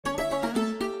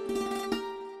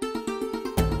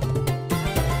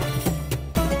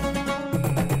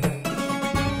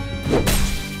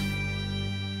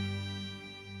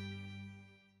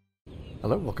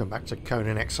Hello, welcome back to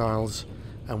Conan Exiles,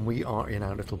 and we are in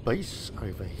our little base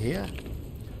over here,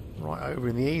 right over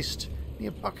in the east,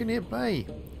 near Buccaneer Bay.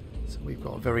 So we've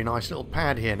got a very nice little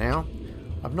pad here now.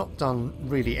 I've not done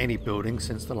really any building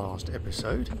since the last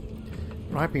episode,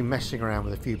 but I've been messing around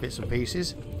with a few bits and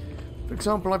pieces. For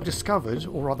example, I've discovered,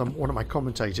 or rather one of my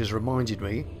commentators reminded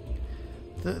me,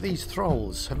 that these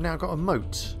thralls have now got a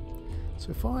moat.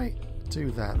 So if I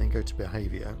do that and then go to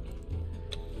behaviour,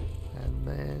 and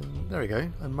then, there we go,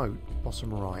 a moat,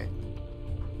 bottom right.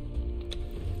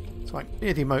 So like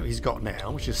near the moat he's got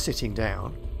now, which is sitting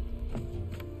down.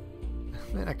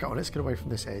 Then I go, let's get away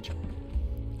from this edge.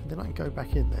 And then I can go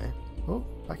back in there. Oh,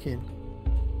 back in.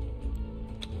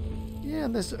 Yeah,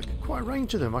 and there's quite a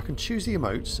range of them. I can choose the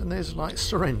emotes, and there's like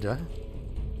surrender,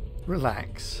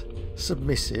 relax,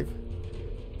 submissive,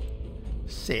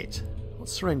 sit.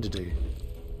 What's surrender do?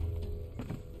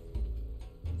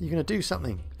 You're going to do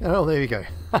something. Oh, there we go.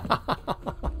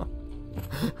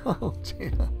 Oh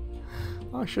dear.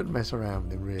 I shouldn't mess around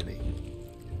with him, really.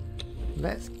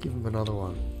 Let's give him another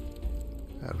one.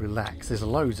 Relax. There's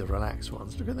loads of relaxed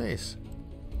ones. Look at this.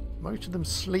 Most of them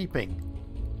sleeping.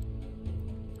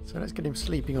 So let's get him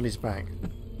sleeping on his back.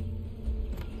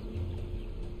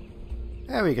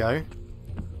 There we go.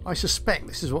 I suspect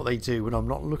this is what they do when I'm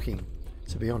not looking,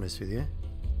 to be honest with you.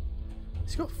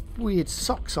 He's got weird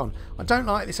socks on. I don't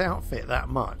like this outfit that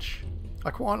much. I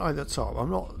quite like the top. I'm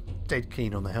not dead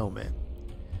keen on the helmet.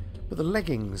 But the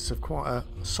leggings have quite a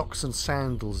socks and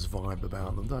sandals vibe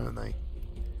about them, don't they?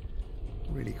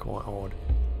 Really quite odd.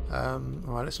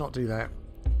 Alright, let's not do that.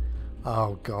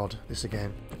 Oh god, this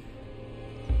again.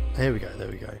 There we go, there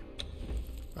we go.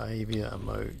 Behaviour,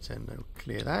 emote, and they'll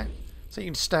clear that. So you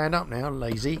can stand up now,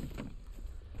 lazy.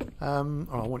 Oh,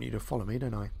 I want you to follow me,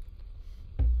 don't I?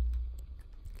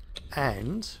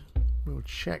 And we'll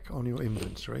check on your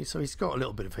inventory. So he's got a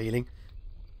little bit of healing.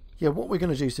 Yeah, what we're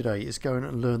going to do today is go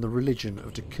and learn the religion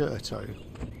of Derketo,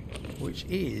 which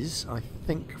is, I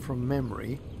think from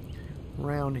memory,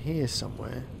 round here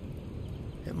somewhere.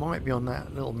 It might be on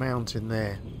that little mountain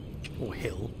there, or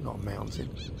hill, not a mountain.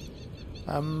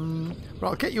 Right,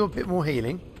 I'll get you a bit more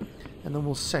healing, and then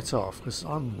we'll set off, because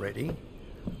I'm ready.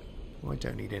 I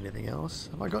don't need anything else.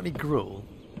 Have I got any gruel?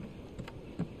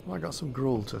 Have I got some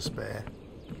gruel to spare?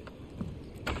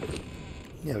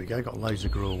 There we go, got loads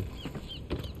of gruel.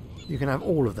 You can have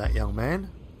all of that, young man.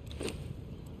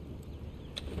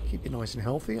 Keep you nice and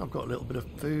healthy. I've got a little bit of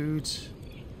food.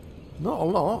 Not a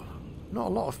lot. Not a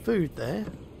lot of food there.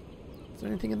 Is there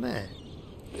anything in there?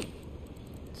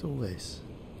 It's all this.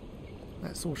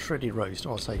 That's all shredded roast.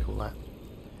 I'll take all that.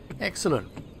 Excellent.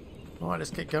 Alright,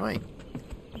 let's get going.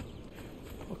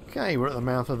 Okay, we're at the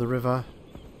mouth of the river.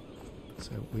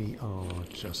 So we are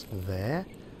just there.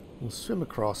 We'll swim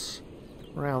across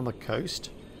around the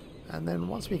coast, and then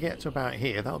once we get to about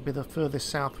here, that'll be the furthest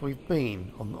south we've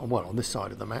been on this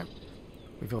side of the map.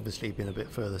 We've obviously been a bit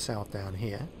further south down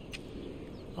here.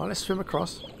 Alright, let's swim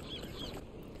across.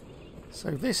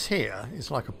 So this here is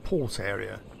like a port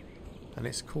area, and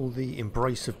it's called the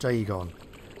Embrace of Dagon,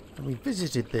 and we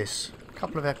visited this a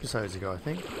couple of episodes ago, I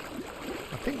think.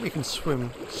 I think we can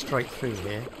swim straight through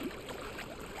here.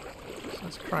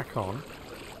 Let's crack on.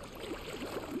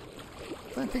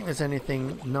 I don't think there's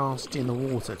anything nasty in the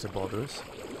water to bother us,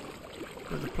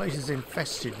 but the place is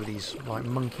infested with these like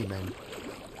monkey men.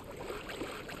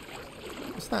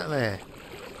 What's that there?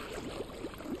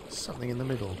 Something in the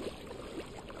middle.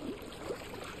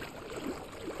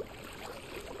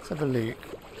 Let's have a look.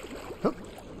 Oh,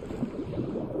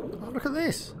 look at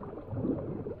this!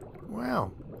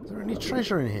 Wow, is there any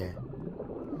treasure in here?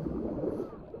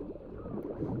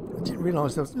 I didn't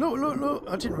realise there was... Look!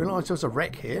 I didn't realise there was a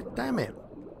wreck here. Damn it.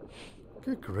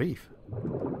 Good grief.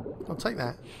 I'll take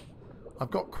that.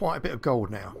 I've got quite a bit of gold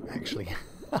now, actually.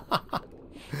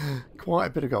 Quite a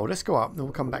bit of gold. Let's go up and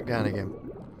we'll come back down again.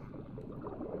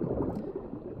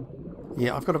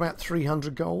 Yeah, I've got about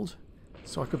 300 gold.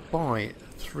 So I could buy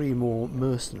 3 more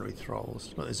mercenary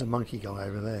thralls. Look, there's a monkey guy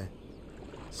over there.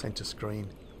 Centre screen.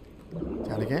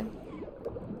 Down again.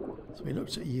 So we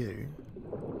looked at you.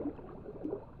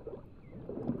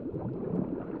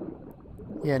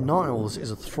 Yeah, Niles is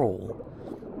a thrall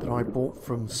that I bought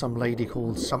from some lady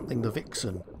called Something the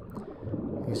Vixen,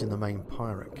 who's in the main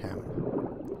pirate camp.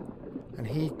 And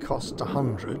he cost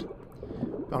 100,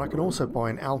 but I can also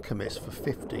buy an alchemist for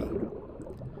 50,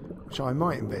 which I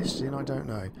might invest in, I don't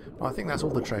know. But I think that's all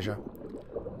the treasure.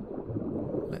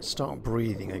 Let's start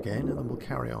breathing again and then we'll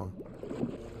carry on.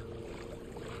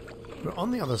 We're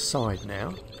on the other side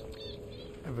now.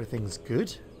 Everything's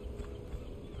good.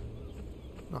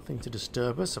 Nothing to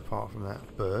disturb us apart from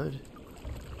that bird.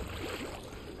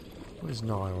 Where's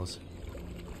Niles?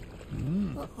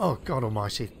 Oh, God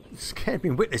almighty. It scared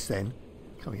me witless then.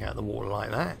 Coming out of the water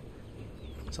like that.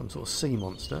 Some sort of sea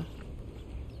monster.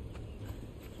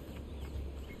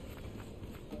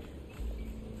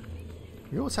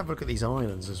 We always have a look at these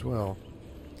islands as well.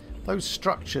 Those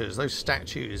structures, those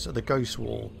statues are the ghost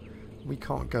wall. We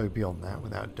can't go beyond that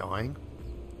without dying.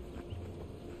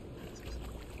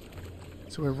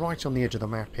 So we're right on the edge of the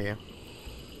map here.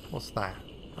 What's that?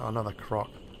 Oh, another croc.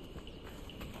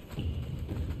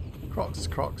 Crocs,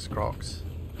 crocs, crocs.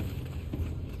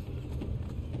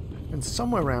 And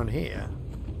somewhere around here,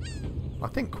 I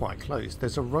think quite close,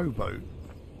 there's a rowboat.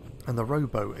 And the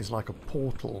rowboat is like a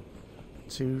portal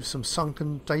to some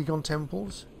sunken Dagon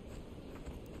temples.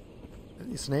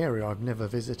 It's an area I've never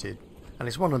visited. And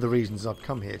it's one of the reasons I've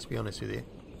come here, to be honest with you.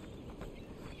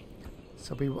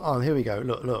 So oh, here we go.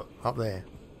 Look, look, up there.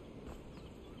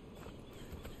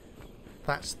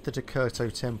 That's the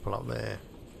Derketo temple up there.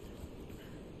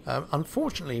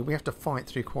 Unfortunately, we have to fight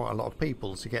through quite a lot of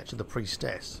people to get to the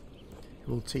priestess,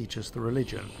 who will teach us the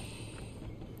religion.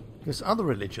 Because other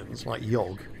religions, like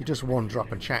Yog, you just wander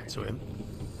up and chat to him.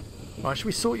 Right, should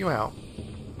we sort you out?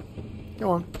 Go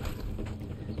on.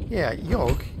 Yeah,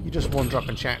 Yog, you just wander up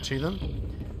and chat to them.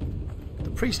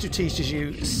 The priest who teaches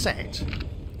you Set,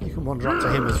 you can wander up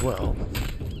to him as well.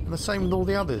 And the same with all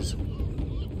the others.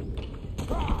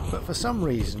 But for some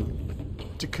reason,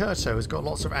 Derketo has got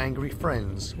lots of angry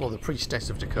friends. Well, the priestess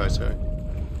of Derketo.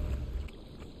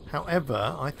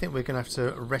 However, I think we're going to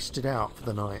have to rest it out for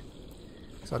the night.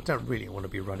 So I don't really want to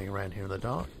be running around here in the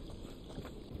dark.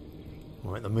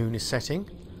 Right, the moon is setting.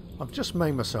 I've just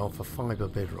made myself a fibre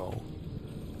bedroll.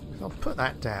 I'll put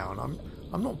that down.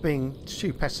 I'm not being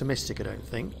too pessimistic, I don't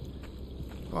think.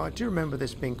 But I do remember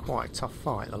this being quite a tough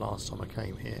fight the last time I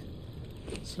came here.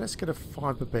 So let's get a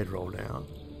fibre bedroll down.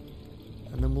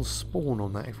 And then we'll spawn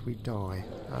on that if we die.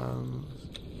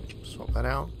 Swap that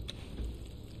out.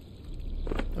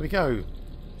 There we go.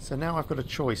 So now I've got a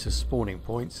choice of spawning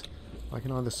points. I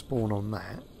can either spawn on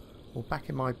that or back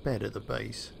in my bed at the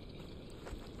base.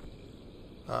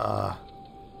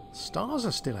 Stars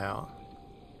are still out.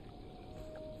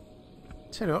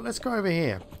 Tell you what, let's go over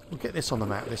here. We'll get this on the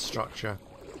map, this structure.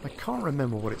 I can't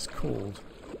remember what it's called.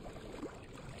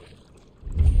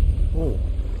 Oh,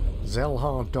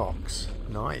 Zelhar Docks.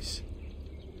 Nice.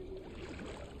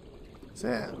 Is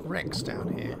there wrecks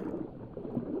down here?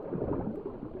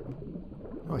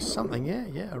 Oh, something,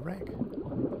 yeah, a wreck.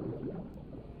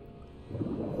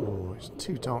 Oh, it's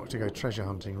too dark to go treasure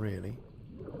hunting, really.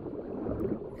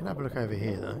 We can have a look over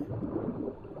here,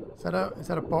 though. Is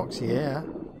that a box? Yeah.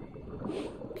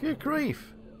 Good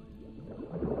grief!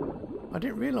 I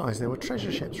didn't realise there were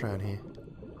treasure ships around here.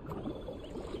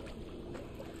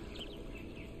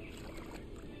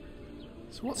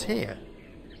 So what's here?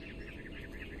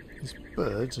 There's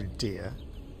birds and deer.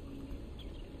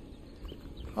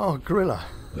 Oh, gorilla!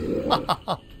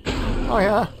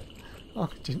 I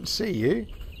didn't see you.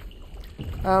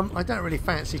 I don't really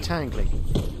fancy tangling.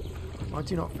 I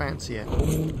do not fancy it.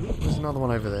 There's another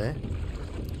one over there.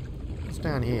 What's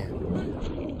down here?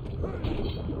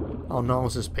 Oh,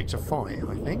 Niles has picked a fight,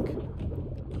 I think.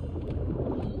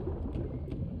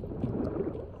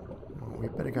 Oh, we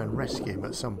better go and rescue him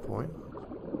at some point.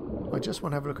 I just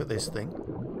want to have a look at this thing.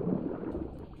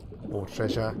 More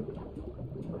treasure.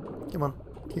 Come on,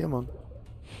 come on.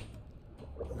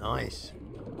 Nice.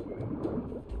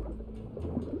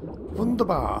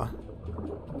 Wunderbar.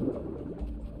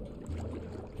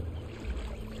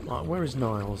 Right, where is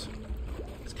Niles?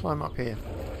 Let's climb up here.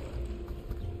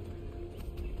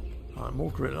 Right,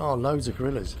 more gorillas. Oh, loads of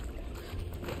gorillas.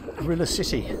 Gorilla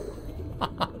City.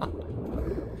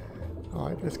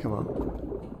 Alright, let's come on.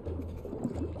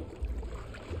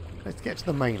 Let's get to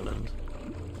the mainland.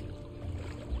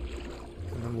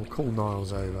 And then we'll call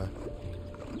Niles over.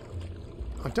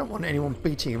 I don't want anyone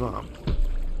beating him up.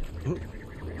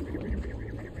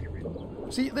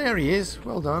 See, there he is.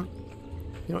 Well done.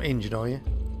 You're not injured, are you?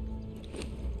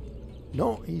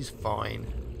 No, he's fine.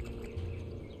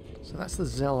 So that's the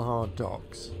Zelhar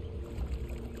Docks.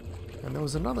 And there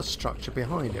was another structure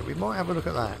behind it. We might have a look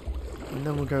at that. And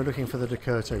then we'll go looking for the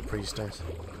Derketo priestess.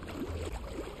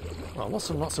 Well, lots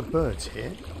and lots of birds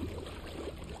here.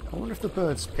 I wonder if the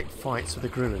birds pick fights with the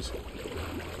gorillas.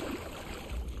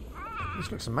 This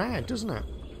looks mad, doesn't it?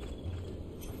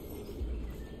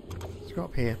 Let's go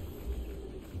up here.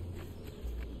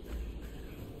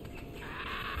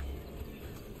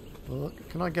 Look,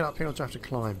 can I get up here or do I have to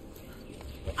climb?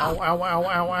 Ow, ow, ow,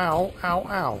 ow, ow, ow,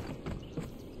 ow.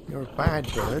 You're a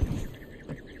bad bird.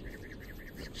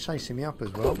 Chasing me up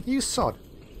as well. You sod.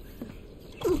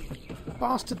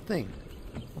 Bastard thing.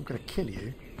 I'm going to kill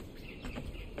you.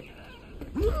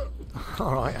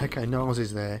 Alright, okay, Niles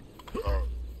is there.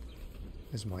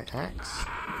 There's my axe.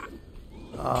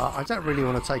 I don't really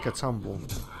want to take a tumble.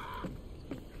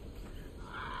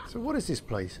 So what is this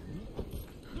place?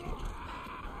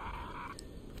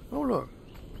 Oh look.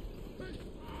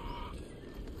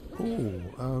 Ooh,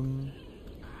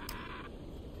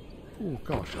 oh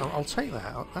gosh, I'll take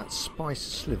that. That's spice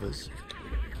slivers.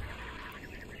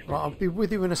 Right, I'll be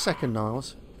with you in a second,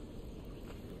 Niles.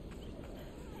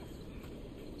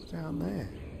 It's down there.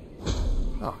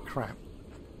 Oh crap.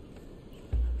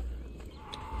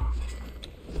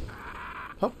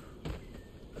 Hop.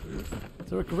 Is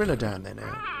there a gorilla down there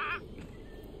now?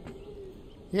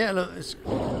 Yeah, look, there's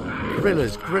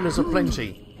gorillas. Gorillas are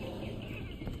plenty.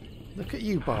 Look at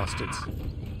you bastards.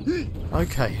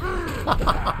 Okay.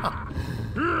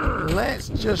 Let's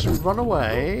just run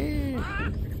away.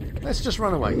 Let's just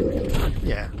run away.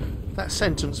 Yeah, that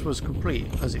sentence was complete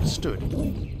as it stood.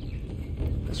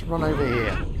 Let's run over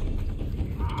here.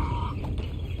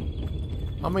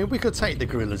 I mean, we could take the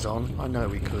gorillas on. I know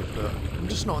we could, but I'm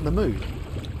just not in the mood.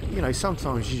 You know,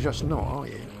 sometimes you're just not,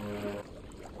 aren't you?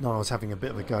 Niles having a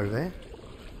bit of a go there.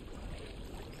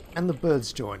 And the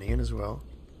birds joining in as well.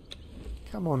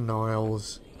 Come on,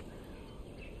 Niles.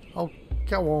 Oh,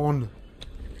 go on.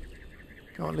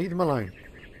 Go on, leave them alone.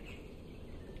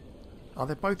 Oh,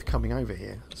 they're both coming over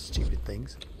here. Stupid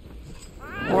things.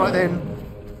 Alright then.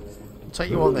 I'll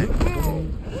take you on then.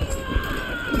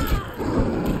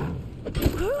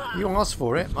 You asked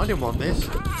for it. I didn't want this.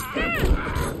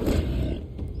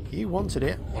 You wanted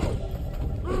it.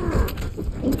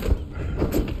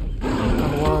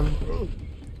 Another one.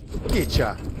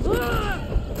 Getcha.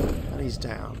 And he's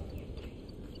down.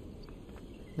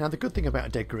 Now the good thing about a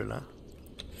dead gorilla,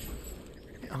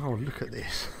 oh look at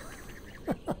this,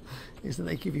 is that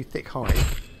they give you thick hide.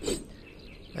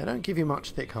 They don't give you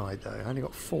much thick hide though. I only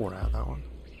got 4 out of that one.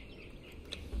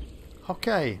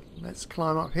 Okay, let's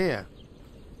climb up here.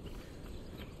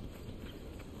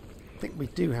 I think we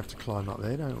do have to climb up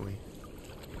there, don't we?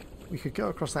 We could go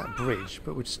across that bridge,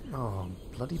 but we just... oh,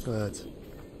 bloody birds.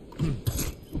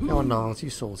 Come on, Niles, you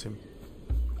sort him.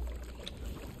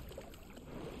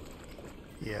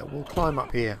 Yeah, we'll climb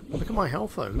up here. Look at my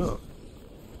health though, look.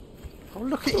 Oh,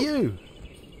 look at you!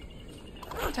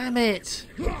 Damn it!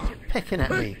 He's pecking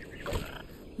at me.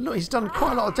 Look, he's done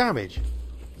quite a lot of damage.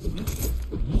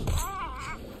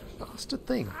 Bastard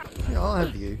thing. Yeah, I'll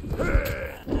have you.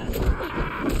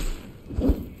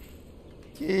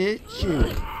 Get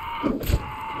you.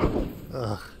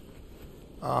 Ugh.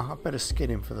 I better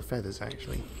skin him for the feathers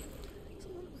actually.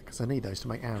 Because I need those to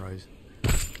make arrows.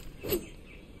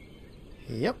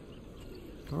 Yep.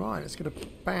 Right, let's get a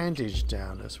bandage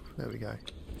down us. There we go.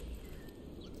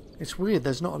 It's weird,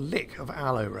 there's not a lick of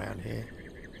aloe around here.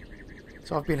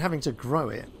 So I've been having to grow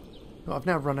it. But I've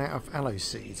now run out of aloe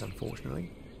seeds,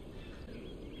 unfortunately.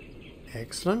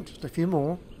 Excellent. Just a few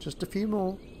more. Just a few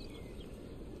more.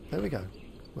 There we go.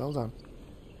 Well done.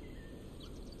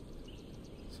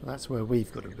 So that's where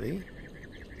we've got to be.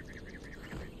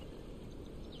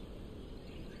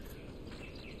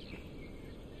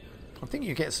 I think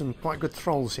you get some quite good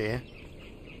thralls here.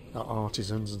 Like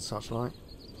artisans and such like.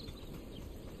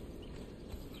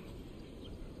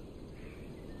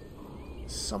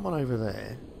 Someone over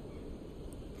there.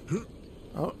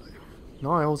 Oh,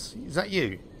 Niles, is that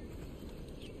you?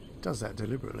 Does that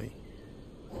deliberately.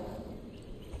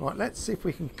 Right, let's see if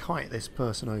we can kite this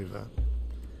person over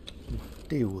and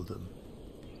deal with them.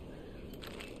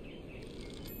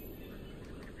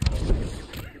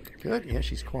 Good, yeah,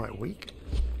 she's quite weak.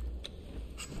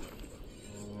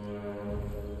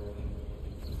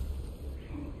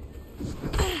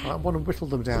 I want to whittle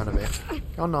them down a bit.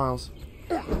 Go on, Niles.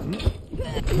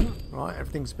 Right,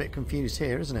 everything's a bit confused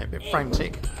here, isn't it? A bit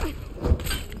frantic.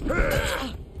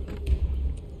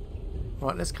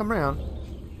 Right, let's come round.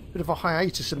 Bit of a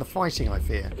hiatus in the fighting, I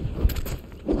fear.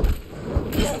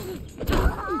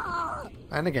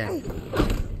 And again.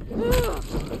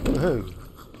 Woohoo.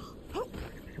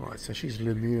 Right, so she's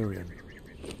Lemurian.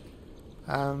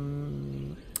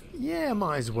 Yeah,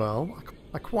 might as well.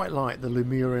 I quite like the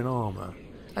Lemurian armour.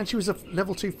 And she was a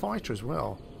level 2 fighter as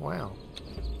well. Wow.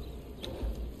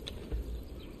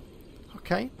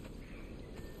 Okay.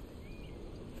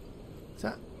 Is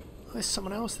that... oh, there's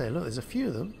someone else there. Look, there's a few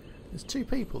of them. There's 2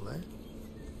 people there.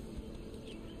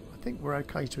 I think we're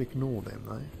okay to ignore them,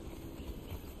 though.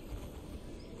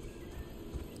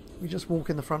 We just walk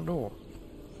in the front door.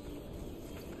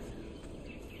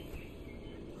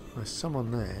 There's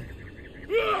someone there.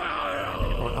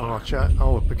 Right, archer.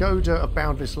 Oh, a Pagoda of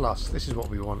Boundless Lusts. This is what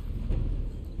we want.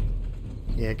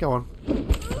 Yeah, go on.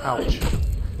 Ouch.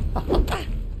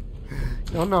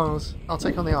 No, Niles. I'll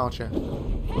take on the archer.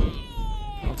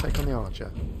 I'll take on the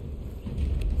archer.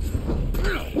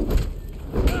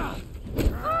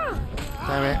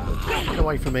 Damn it. Get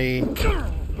away from me.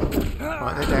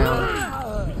 Right, they're down.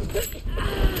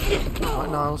 Right,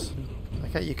 Niles.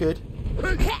 Okay, you good?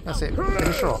 That's it.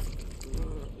 Finish her off.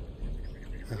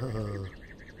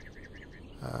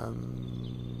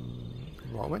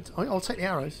 Right, I'll take the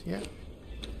arrows, yeah.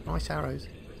 Nice arrows.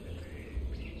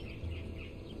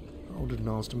 I ordered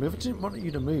Niles to move. I didn't want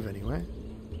you to move anyway.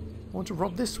 I want to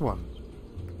rob this one.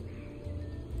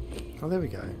 Oh, there we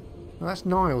go. Oh, that's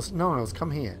Niles. Niles,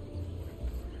 come here.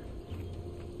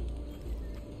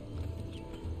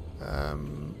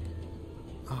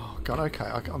 Oh, God, okay.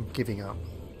 I'm giving up.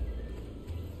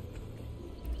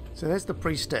 So there's the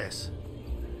priestess.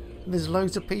 And there's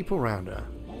loads of people around her.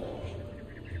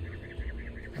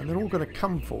 And they're all going to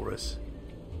come for us.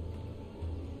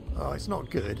 Oh, it's not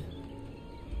good.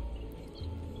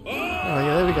 Oh,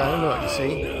 yeah, there we go. Look, you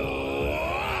see.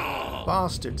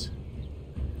 Bastards.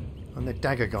 And they're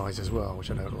dagger guys as well,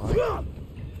 which I don't like.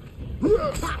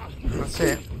 That's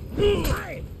it.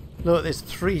 Look, there's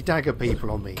 3 dagger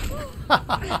people on me.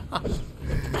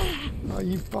 Oh,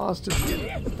 you bastard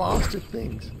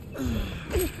things.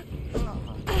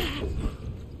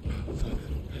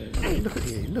 Look at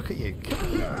you, look at you.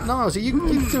 Niles, are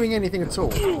you doing anything at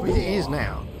all? I mean, it is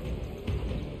now.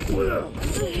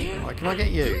 Right, can I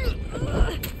get you?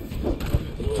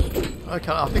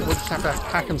 Okay, I think we'll just have to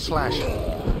hack and slash.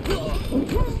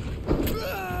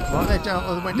 Right, they're down.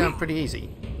 Oh, they went down pretty easy.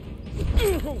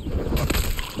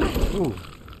 Ooh.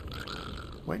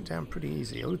 Went down pretty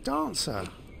easy. Oh, dancer.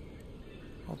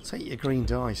 I'll take your green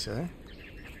die, sir.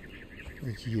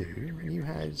 There's you. You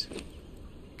had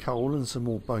coal and some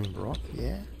more bone broth,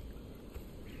 yeah?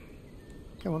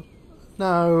 Come on.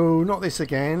 No, not this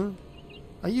again.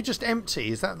 Are you just empty?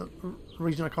 Is that the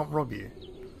reason I can't rob you?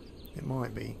 It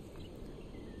might be.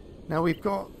 Now we've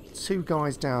got 2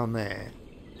 guys down there.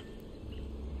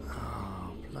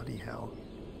 Oh, bloody hell.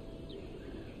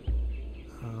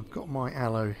 I've got my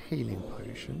aloe healing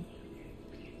potion.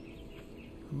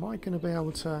 Am I going to be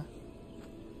able to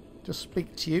just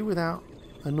speak to you without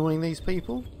annoying these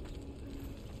people?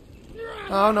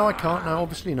 Oh, no, I can't. No,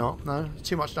 obviously not. No,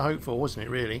 too much to hope for, wasn't it,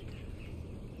 really?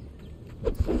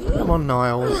 Come on,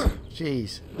 Niles.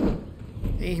 Jeez.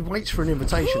 He waits for an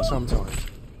invitation sometimes.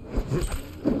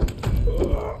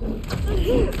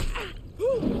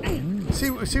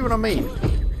 See what I mean?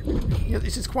 Yeah,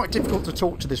 this is quite difficult to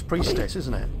talk to this priestess,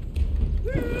 isn't it?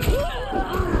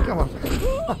 Come on.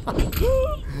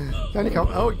 Only come.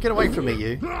 Oh, get away from me,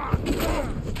 you.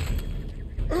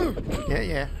 Yeah,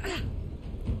 yeah.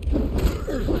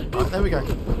 Right, there we go.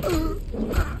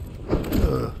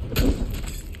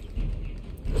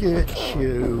 Get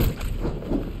you.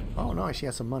 Oh, nice. He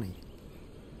has some money.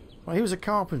 Well, he was a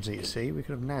carpenter, you see. We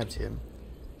could have nabbed him.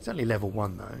 He's only level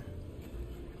 1, though.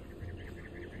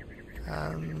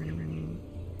 And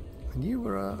you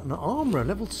were an armourer,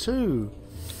 level 2.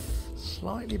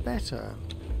 Slightly better.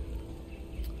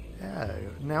 Oh,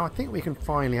 now I think we can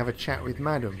finally have a chat with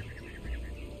Madam.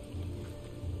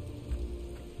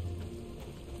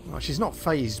 Well, she's not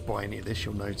fazed by any of this,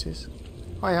 you'll notice.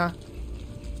 Hiya.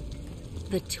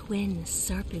 The twin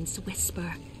serpents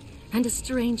whisper, and a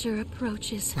stranger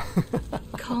approaches.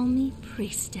 Call me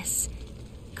priestess.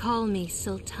 Call me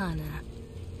sultana.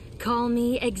 Call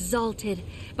me exalted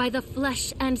by the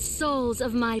flesh and souls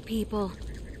of my people.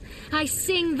 I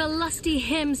sing the lusty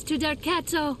hymns to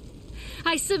Derketo.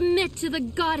 I submit to the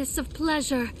goddess of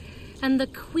pleasure and the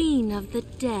queen of the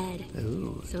dead.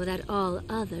 Ooh. So that all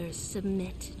others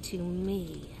submit to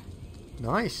me.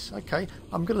 Nice. Okay,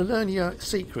 I'm going to learn your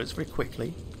secrets very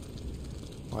quickly.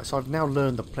 Right, so I've now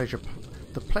learned the pleasure.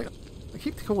 I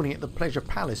keep calling it the pleasure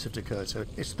palace of Derketo.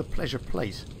 It's the pleasure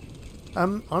place. I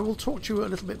will talk to you a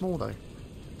little bit more though.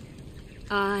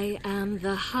 I am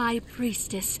the high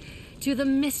priestess to the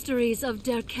mysteries of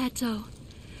Derketo.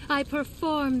 I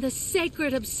perform the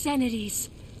sacred obscenities.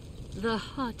 The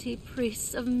haughty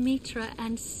priests of Mitra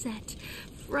and Set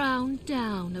frown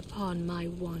down upon my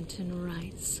wanton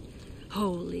rites.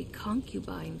 Holy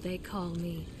concubine, they call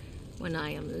me when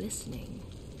I am listening,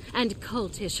 and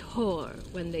cultish whore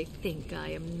when they think I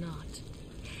am not.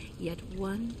 Yet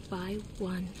one by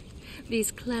one,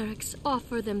 these clerics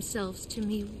offer themselves to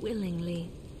me willingly.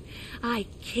 I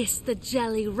kiss the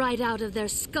jelly right out of their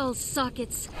skull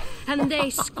sockets, and they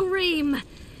scream,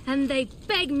 and they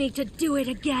beg me to do it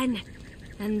again.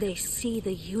 And they see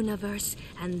the universe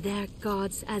and their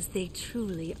gods as they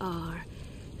truly are,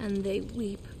 and they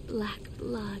weep black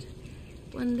blood,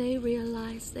 when they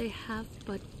realize they have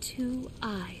but 2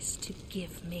 eyes to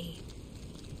give me.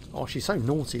 Oh, she's so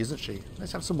naughty, isn't she?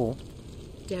 Let's have some more.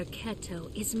 Derketo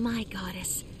is my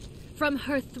goddess. From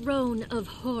her throne of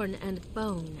horn and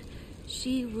bone,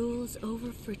 she rules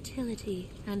over fertility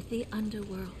and the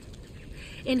underworld.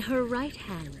 In her right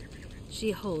hand,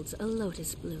 she holds a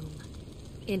lotus bloom.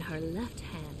 In her left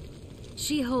hand,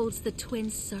 she holds the twin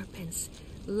serpents,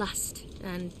 lust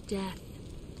and death.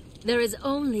 There is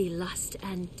only lust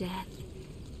and death,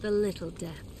 the little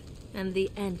death and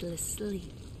the endless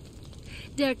sleep.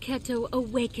 Derketo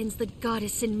awakens the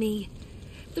goddess in me.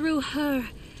 Through her,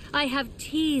 I have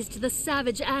teased the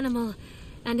savage animal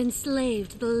and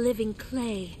enslaved the living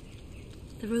clay.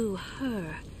 Through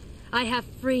her, I have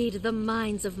freed the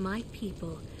minds of my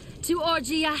people to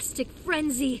orgiastic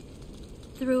frenzy.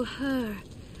 Through her,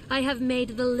 I have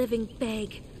made the living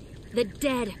beg, the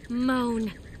dead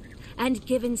moan, and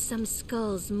given some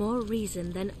skulls more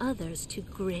reason than others to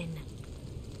grin.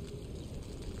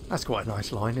 That's quite a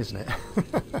nice line, isn't it?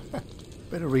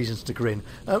 Better reasons to grin.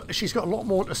 She's got a lot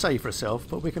more to say for herself,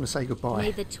 but we're going to say goodbye.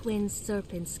 May the twin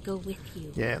serpents go with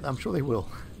you. Yeah, I'm sure they will.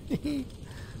 Right,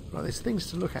 there's things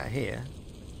to look at here.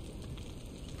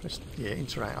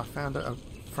 Interact. I found a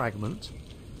fragment.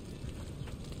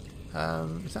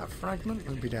 Is that a fragment?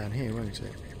 It'll be down here, won't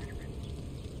it?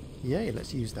 Yeah,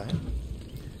 let's use that.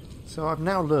 So I've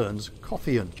now learned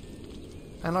Kothian.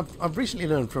 And I've recently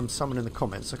learned from someone in the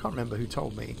comments, I can't remember who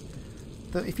told me,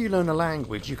 that if you learn a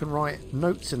language, you can write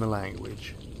notes in the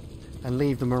language and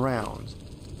leave them around.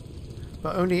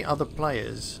 But only other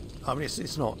players... I mean,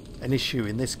 it's not an issue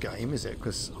in this game, is it?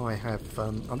 Because I have...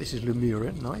 oh, this is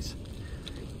Lemuria, nice.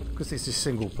 Because this is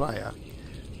single player.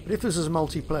 But if this was a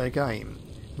multiplayer game,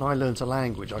 and I learnt a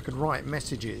language, I could write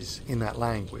messages in that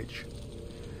language.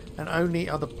 And only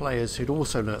other players who'd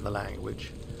also learnt the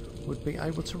language would be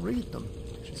able to read them,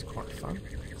 which is quite fun.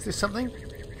 Is this something?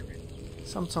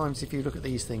 Sometimes if you look at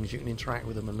these things, you can interact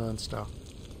with them and learn stuff.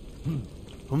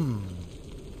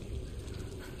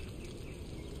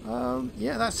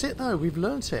 Yeah, that's it though. We've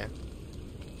learnt it.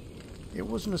 It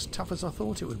wasn't as tough as I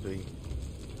thought it would be.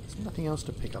 There's nothing else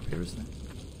to pick up here, is there?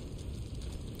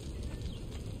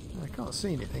 I can't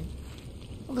see anything.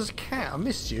 Oh, there's a cat. I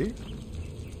missed you.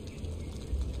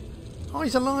 Oh,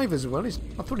 he's alive as well. I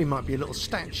thought he might be a little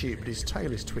statue, but his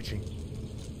tail is twitching.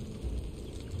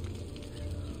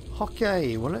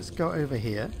 Okay, well, let's go over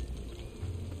here.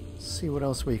 See what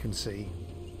else we can see.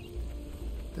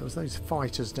 There was those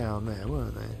fighters down there,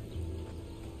 weren't there?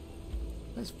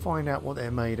 Let's find out what they're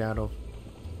made out of.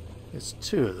 There's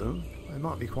 2 of them. They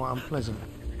might be quite unpleasant.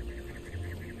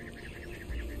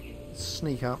 Let's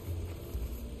sneak up.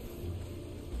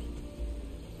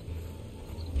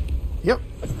 Yep.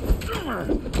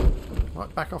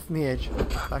 Right, back off from the edge.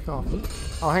 Back off.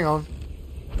 Oh, hang on.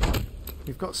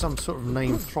 We've got some sort of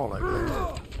named troll over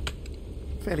there.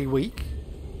 Fairly weak.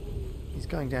 He's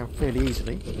going down fairly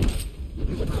easily.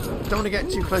 Don't want to get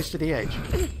too close to the edge.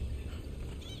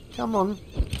 Come on.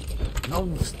 Oh.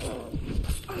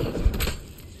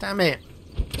 Damn it.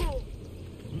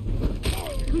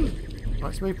 Right,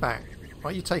 let's move back.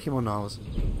 Right, you take him on, Niles.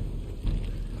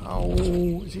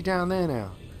 Oh, is he down there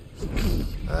now?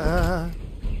 I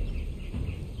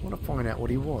want to find out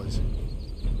what he was.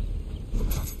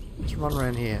 Let's run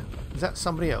around here. Is that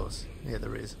somebody else? Yeah,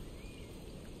 there is.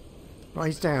 Right,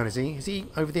 he's down, is he? Is he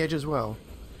over the edge as well?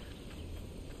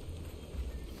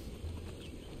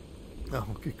 Oh,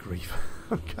 good grief.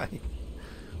 Okay.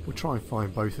 We'll try and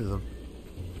find both of them.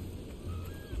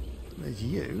 There's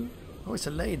you. Oh, it's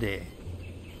a lady.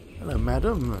 Hello,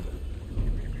 madam.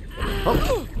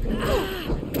 Oh.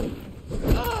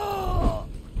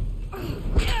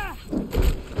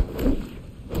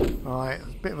 Right, it's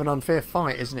a bit of an unfair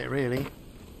fight, isn't it, really?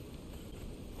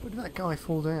 Where did that guy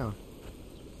fall down?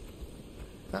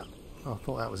 That... Oh, I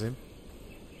thought that was him.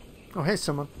 Oh, here's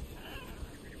someone.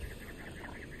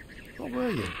 What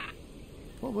were you?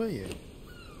 What were you?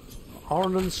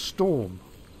 Orland Storm.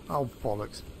 Oh,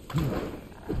 bollocks.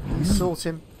 You sort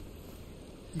him.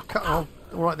 You cut off.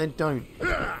 Alright then, don't.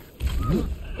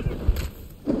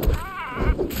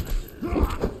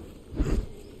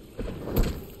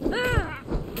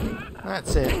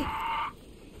 That's it.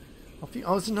 Off you...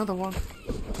 Oh, there's another one.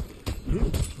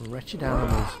 Wretched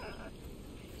animals.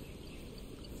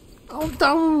 Oh,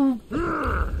 no!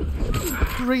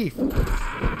 Grief!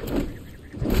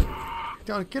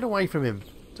 Get away from him.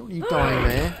 Don't want you dying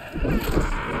there.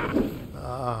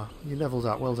 Ah, you leveled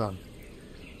up. Well done.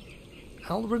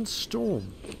 Alran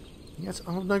Storm. Yes.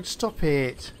 Oh no! Stop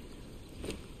it.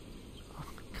 Oh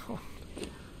God.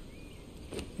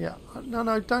 Yeah. No,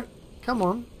 no, don't. Come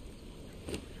on.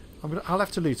 I'll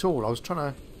have to loot all. I was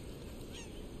trying to...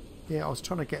 Yeah, I was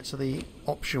trying to get to the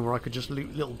option where I could just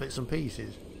loot little bits and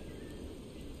pieces.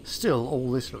 Still,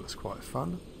 all this looks quite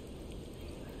fun.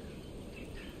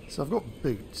 So I've got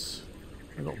boots.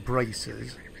 I've got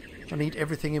braces. I need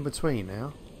everything in between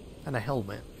now. And a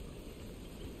helmet.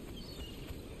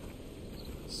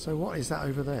 So what is that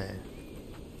over there?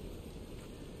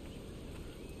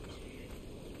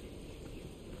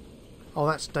 Oh,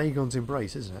 that's Dagon's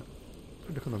Embrace, isn't it?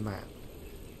 Look on the map.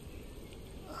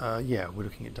 Yeah, we're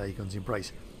looking at Dagon's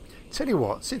Embrace. Tell you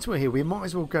what, since we're here, we might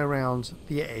as well go around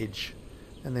the edge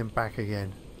and then back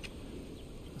again.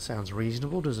 That sounds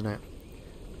reasonable, doesn't it?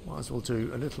 Might as well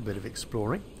do a little bit of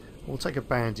exploring. We'll take a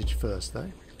bandage first,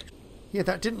 though. Yeah,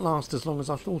 that didn't last as long as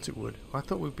I thought it would. I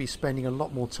thought we'd be spending a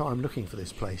lot more time looking for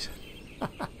this place.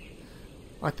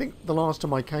 I think the last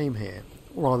time I came here,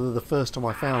 or rather the first time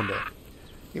I found it,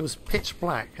 it was pitch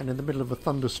black and in the middle of a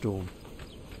thunderstorm.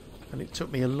 And it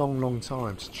took me a long, long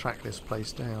time to track this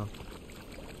place down.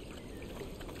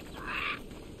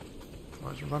 Right,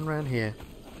 let's run around here.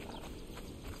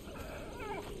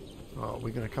 Oh,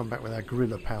 we're going to come back with our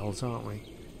gorilla pals, aren't we?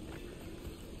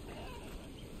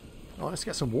 Oh, let's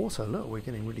get some water. Look, we're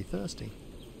getting really thirsty.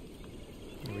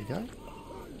 Here we go.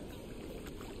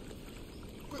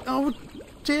 Oh,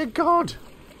 dear God!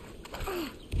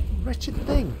 Wretched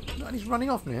thing. And he's running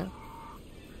off now.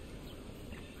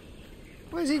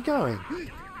 Where's he going?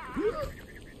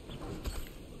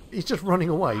 He's just running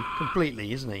away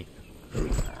completely, isn't he?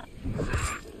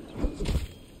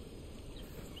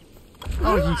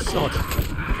 Oh, you sod.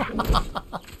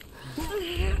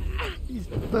 These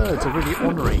birds are really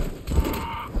ornery.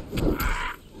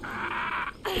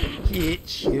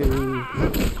 Get you.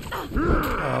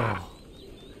 Oh.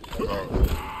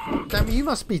 Damn, you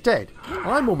must be dead.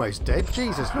 I'm almost dead.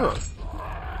 Jesus, look.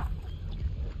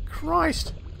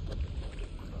 Christ.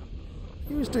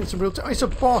 He was doing some real... Oh, it's a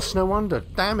boss, no wonder.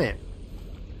 Damn it.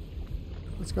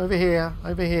 Let's go over here.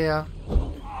 Over here.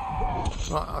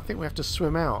 Right, I think we have to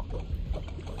swim out.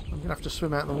 I'm going to have to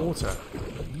swim out in the water.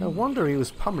 No wonder he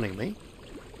was pummeling me.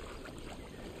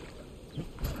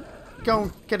 Go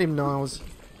on, get him, Niles.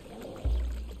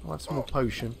 I'll have some more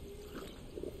potion.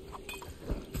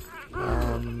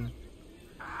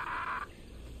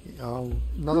 Oh,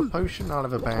 another potion? I'll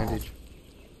have a bandage.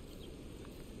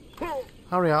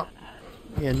 Hurry up.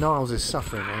 Yeah, Niles is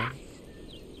suffering now.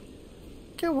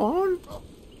 Go on.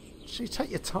 Actually, take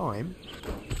your time.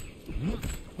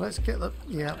 Let's get the...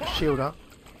 Yeah, shield up.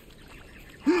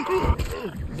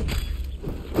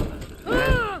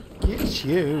 Get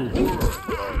you.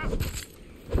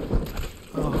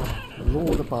 Oh,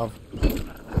 Lord above.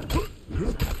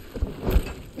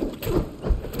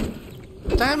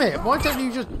 Damn it! Why don't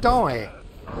you just die?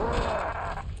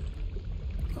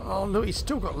 Oh, look, he's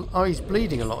still got... Oh, he's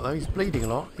bleeding a lot, though. He's bleeding a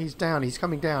lot. He's down. He's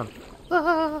coming down.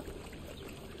 Ah!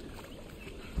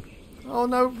 Oh,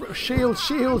 no. Shield,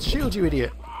 shield, shield, you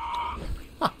idiot.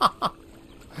 Come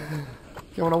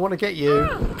on, I want to get you.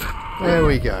 There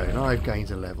we go. And I've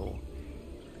gained a level.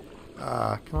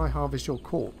 Can I harvest your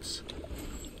corpse?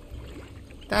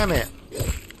 Damn it.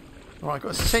 Alright, I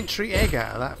got a century egg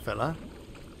out of that fella.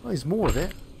 Oh, there's more of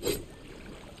it.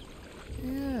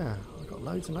 Yeah, I've got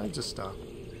loads and loads of stuff.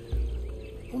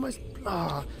 Almost...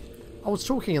 I was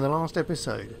talking in the last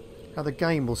episode how the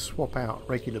game will swap out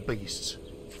regular beasts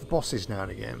for bosses now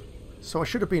and again. So I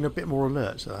should have been a bit more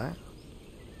alert to that.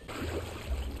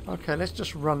 Okay, let's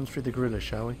just run through the gorillas,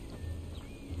 shall we?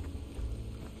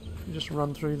 Just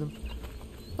run through them.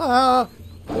 Ah!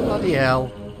 Bloody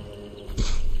hell.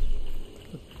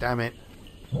 Damn it.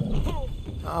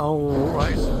 Oh,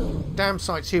 right. Damn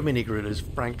sight too many gorillas,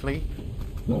 frankly.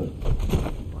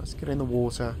 Let's get in the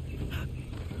water.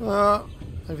 Over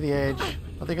the edge.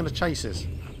 Are they going to chase us?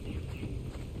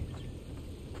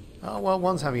 Oh, well,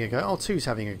 one's having a go. Oh, two's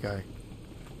having a go.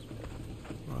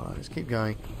 Right, let's keep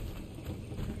going.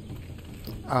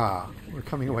 Ah, we're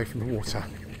coming away from the water.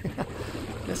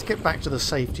 Let's get back to the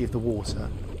safety of the water.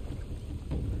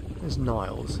 There's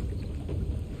Niles.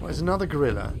 Oh, there's another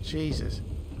gorilla. Jesus.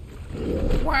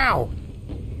 Wow!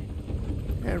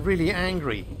 They're really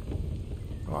angry.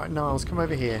 Alright, Niles, come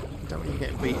over here. Don't want you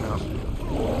getting beaten up.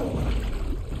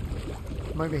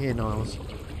 Come over here, Niles.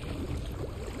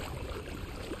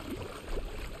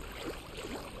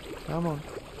 Come on.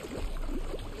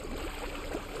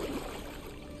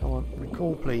 Come on,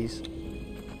 recall please.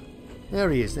 There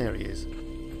he is, there he is.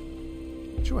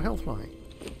 What's your health like?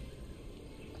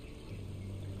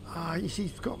 Ah,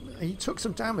 he took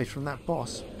some damage from that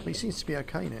boss, but he seems to be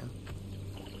okay now.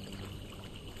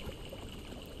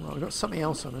 Right, we've got something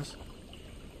else on us.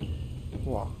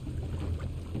 What?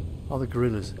 Oh, the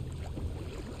gorillas.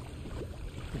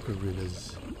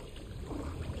 Gorillas.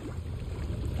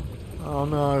 Oh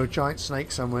no, giant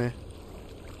snake somewhere.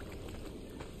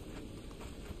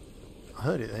 I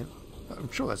heard it then.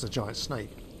 I'm sure that's a giant snake.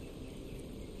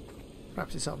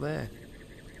 Perhaps it's up there.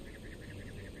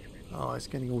 Oh, it's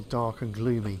getting all dark and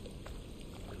gloomy.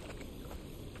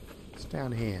 It's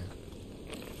down here.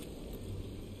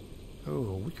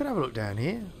 Oh, we could have a look down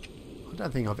here. I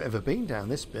don't think I've ever been down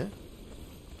this bit.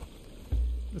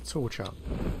 The torch up.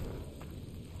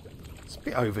 It's a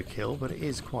bit overkill, but it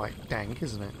is quite dank,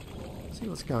 isn't it? Let's see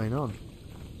what's going on.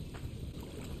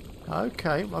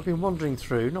 Okay, I've been wandering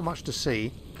through, not much to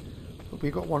see, but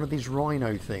we've got one of these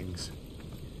rhino things.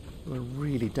 They're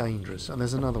really dangerous, and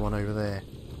there's another one over there.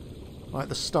 Right,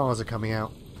 the stars are coming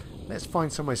out. Let's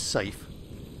find somewhere safe,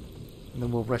 and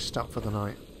then we'll rest up for the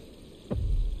night.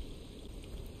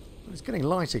 It's getting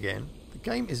light again. The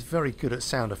game is very good at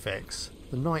sound effects.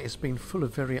 The night has been full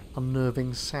of very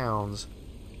unnerving sounds.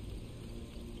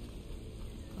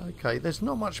 Okay, there's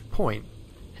not much point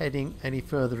heading any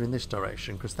further in this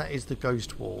direction because that is the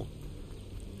ghost wall.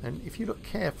 And if you look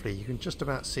carefully, you can just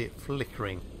about see it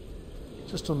flickering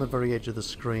just on the very edge of the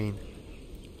screen.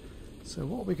 So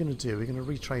what we're going to do, we're going to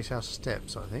retrace our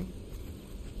steps, I think.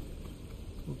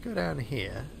 We'll go down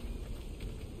here.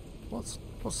 What's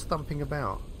thumping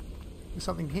about? There's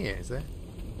something here, is there?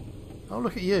 Oh,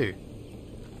 look at you.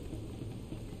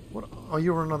 What? Oh,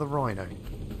 you're another rhino.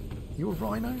 You a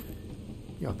rhino?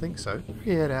 Yeah, I think so.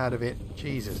 Get out of it.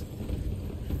 Jesus.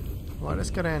 Right, let's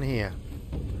go down here.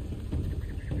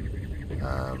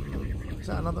 Is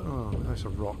that another? Oh, that's a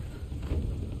rock.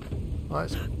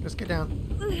 Right, let's get down.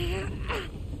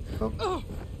 Oh.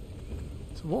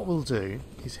 So what we'll do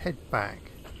is head back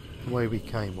the way we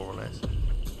came, more or less.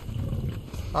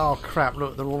 Oh crap,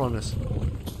 look, they're all on us.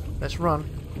 Let's run.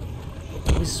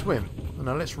 We swim. Oh,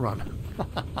 no, let's run.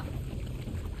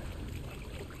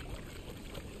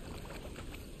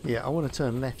 Yeah, I want to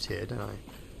turn left here, don't I?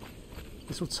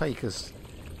 This will take us...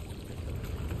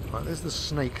 Right, there's the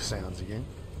snake sounds again.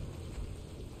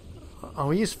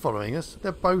 Oh, he is following us.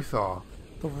 They both are.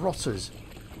 The rotters.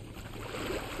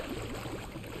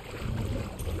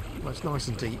 Well, it's nice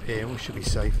and deep here. We should be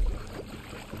safe.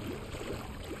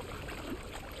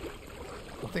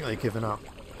 I think they've given up.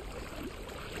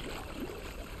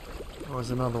 Oh,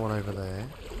 there's another one over there.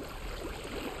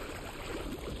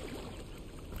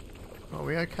 Are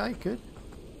we okay? Good.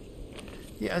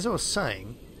 Yeah, as I was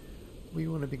saying, we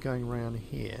want to be going around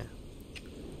here.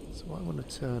 So I want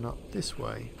to turn up this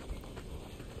way.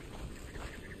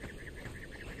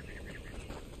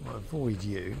 I'll avoid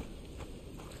you.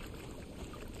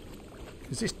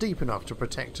 Is this deep enough to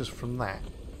protect us from that?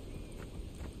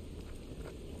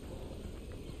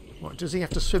 What, does he have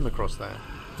to swim across that?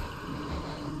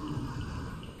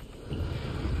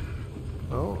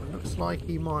 Oh, it looks like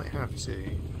he might have to.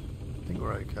 I think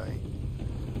we're okay.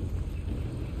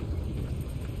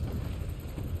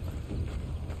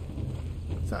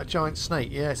 Is that a giant snake?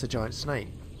 Yeah, it's a giant snake.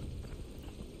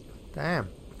 Damn.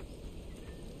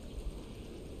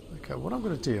 Okay, what I'm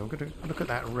going to do, I'm going to look at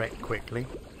that wreck quickly.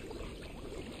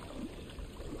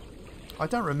 I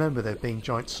don't remember there being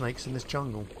giant snakes in this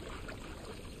jungle.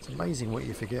 It's amazing what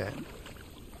you forget.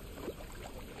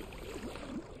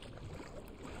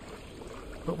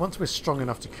 But once we're strong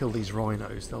enough to kill these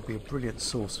rhinos, they'll be a brilliant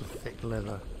source of thick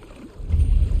leather.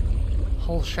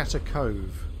 Hull Shatter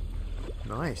Cove.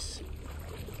 Nice.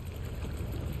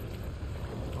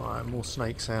 Alright, more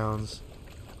snake sounds.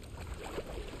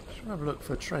 Should we have a look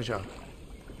for treasure?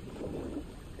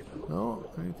 Oh,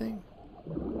 anything?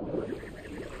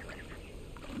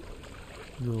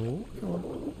 No, come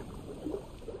on.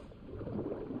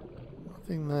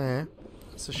 Nothing there.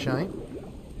 That's a shame.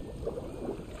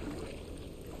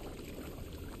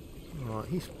 Right,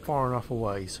 he's far enough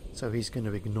away, so he's going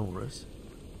to ignore us.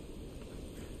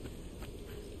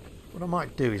 What I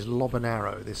might do is lob an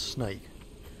arrow at this snake,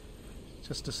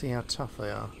 just to see how tough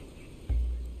they are.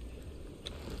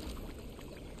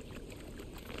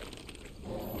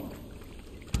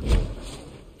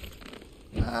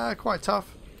 Quite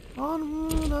tough. Oh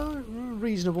no,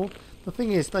 reasonable. The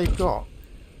thing is, they've got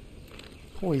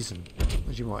poison,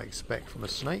 as you might expect from a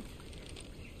snake.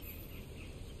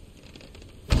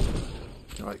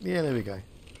 Right, yeah, there we go.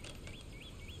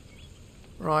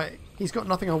 Right, he's got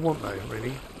nothing I want though,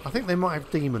 really. I think they might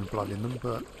have demon blood in them,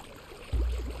 but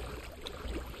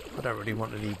I don't really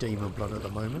want any demon blood at the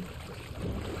moment.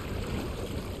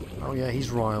 Oh yeah,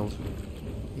 he's riled.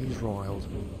 He's riled.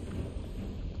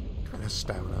 Kind of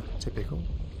stamina, typical.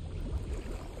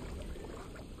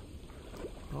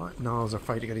 Right, Niall's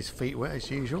afraid to get his feet wet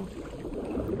as usual.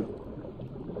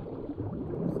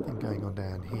 Nothing going on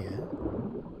down here.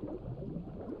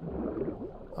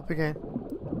 again.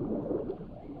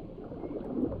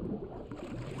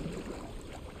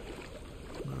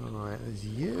 Alright, there's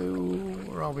you.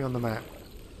 Where are we on the map?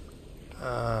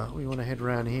 We want to head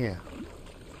around here.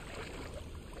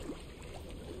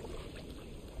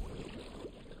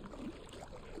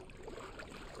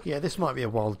 Yeah, this might be a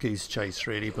wild goose chase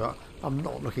really, but I'm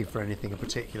not looking for anything in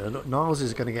particular. Look, Niles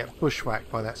is going to get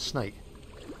bushwhacked by that snake.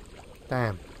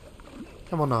 Damn.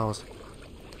 Come on, Niles.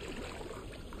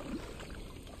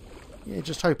 Yeah,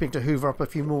 just hoping to hoover up a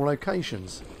few more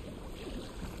locations.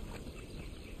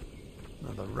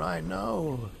 Another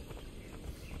rhino.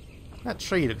 That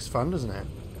tree looks fun, doesn't it?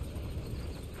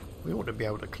 We ought to be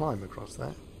able to climb across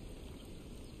that.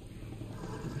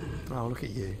 Oh, look at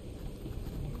you.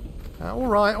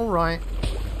 Alright, alright.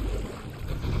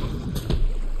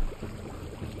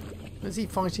 Is he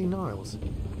fighting Niles?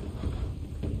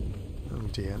 Oh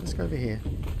dear, let's go over here.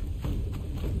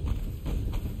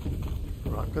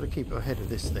 Right, I've got to keep ahead of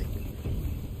this thing.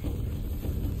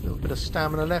 A little bit of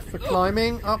stamina left for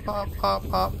climbing. Up, up,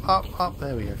 up, up, up, up.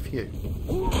 There we go, phew.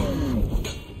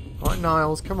 Right,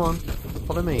 Niles, come on.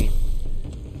 Follow me.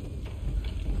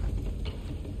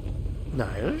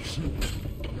 Niles?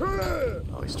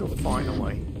 Oh, he's still flying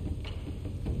away.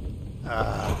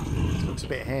 It looks a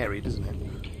bit hairy, doesn't it?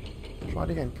 Try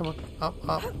it again. Come on. Up,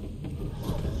 up.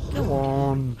 Come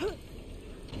on.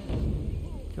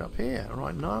 Get up here.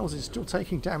 Alright, Niles is still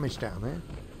taking damage down there.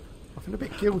 I feel a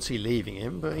bit guilty leaving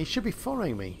him, but he should be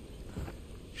following me.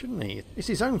 Shouldn't he? It's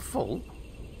his own fault.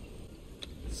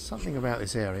 Something about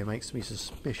this area makes me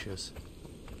suspicious.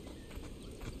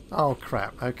 Oh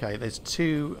crap. Okay, there's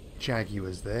 2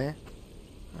 jaguars there.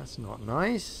 That's not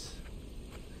nice.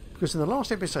 Because in the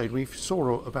last episode we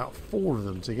saw about 4 of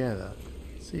them together.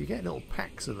 So you get little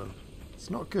packs of them. It's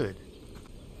not good.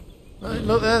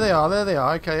 Look, there they are, there they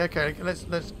are. Okay, okay,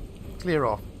 let's clear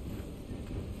off.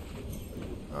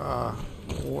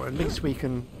 Or at least we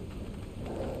can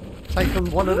take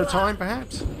them one at a time,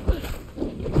 perhaps.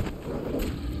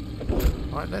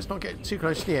 Right, let's not get too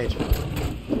close to the edge.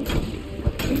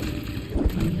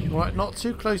 Right, not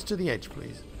too close to the edge,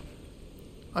 please.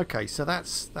 Okay, so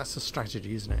that's a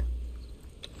strategy, isn't it?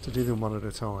 To do them one at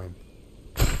a time.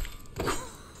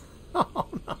 Oh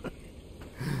no!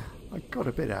 I got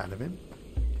a bit out of him.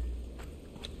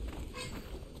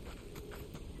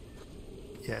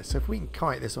 Yeah, so if we can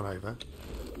kite this one over.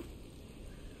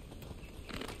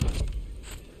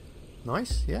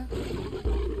 Nice, yeah.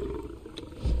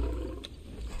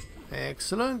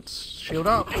 Excellent. Shield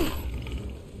up.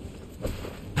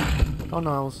 Oh,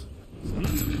 Niles.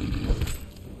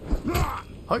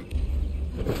 Hi.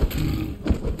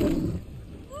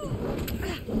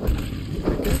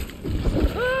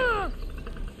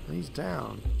 He's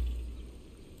down.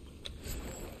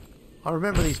 I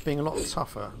remember these being a lot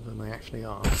tougher than they actually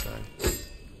are, so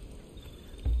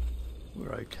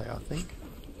we're okay, I think.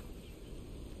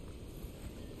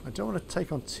 I don't want to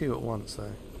take on 2 at once,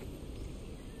 though.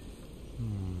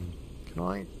 Can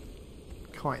I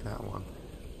kite that one?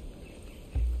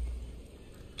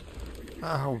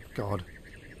 Oh, God.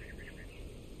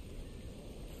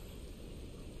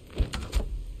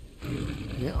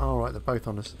 Yeah, alright, they're both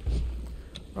on us.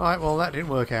 Right, well, that didn't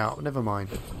work out. Never mind.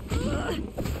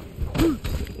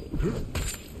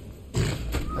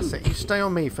 That's it. You stay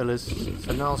on me, fellas,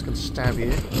 so Niles can stab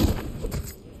you.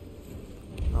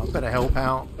 I better help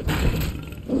out.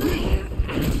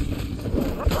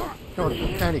 Go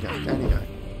on, down you go, down you go.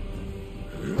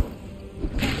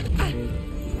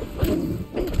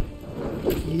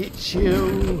 Get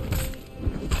you!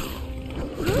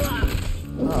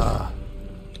 Ah.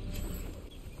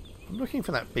 I'm looking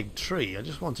for that big tree. I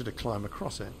just wanted to climb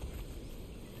across it.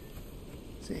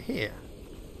 Is it here?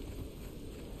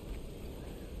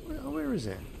 Where is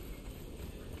it?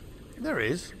 There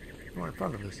it is. Right in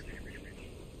front of us.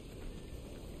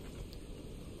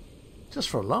 Just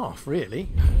for a laugh, really.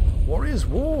 Warriors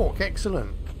walk.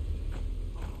 Excellent.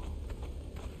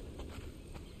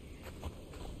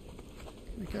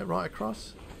 Can we go right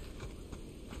across?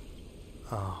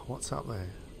 Ah, what's up there?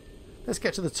 Let's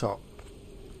get to the top.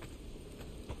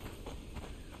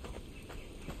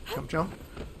 Jump, jump.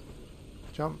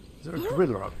 Jump. Is there a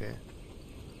gorilla up here?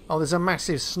 Oh, there's a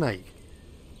massive snake.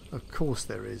 Of course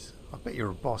there is. I bet you're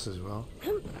a boss as well.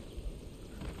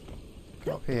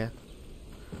 Get up here.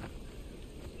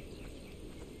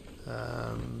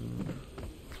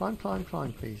 Climb, climb,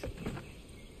 climb, please.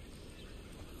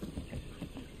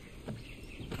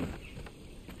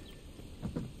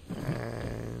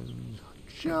 And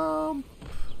jump.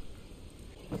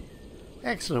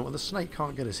 Excellent. Well, the snake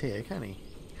can't get us here, can he?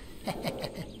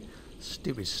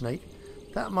 Stupid snake.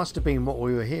 That must have been what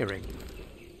we were hearing.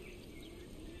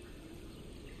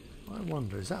 I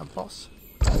wonder, is that a boss?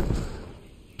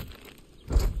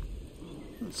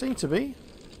 Doesn't seem to be.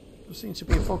 Doesn't seem to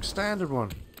be a bog standard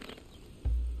one.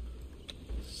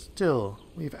 Still,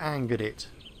 we've angered it.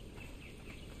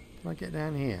 Can I get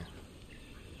down here?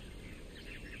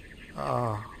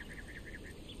 Ah.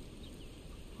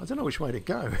 I don't know which way to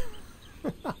go.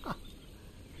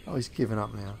 Oh, he's given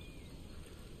up now.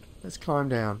 Let's climb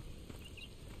down.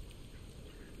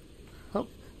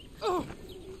 Oh.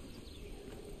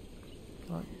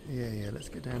 Right. Yeah, let's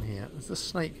get down here. There's the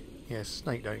snake. Yeah,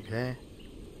 snake don't care.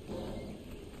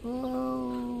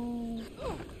 Oh.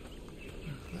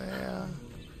 There.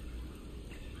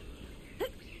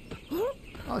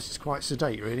 Oh, this is quite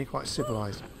sedate, really. Quite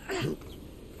civilised.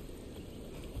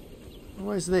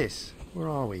 Where's this? Where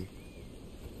are we?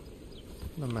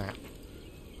 On the map.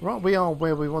 Right, we are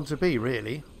where we want to be,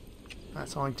 really.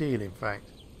 That's ideal, in fact.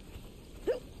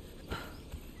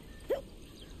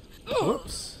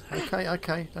 Whoops.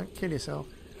 Okay. Don't kill yourself.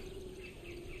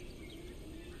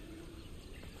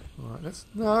 Right, let's...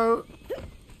 No!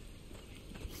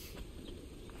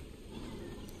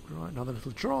 Right, another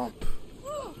little drop.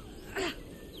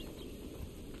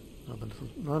 Another little...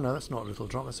 No, that's not a little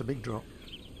drop. That's a big drop.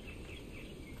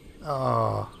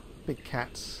 Oh, big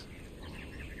cats.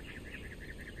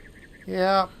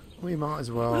 Yeah, we might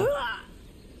as well.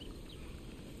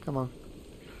 Come on.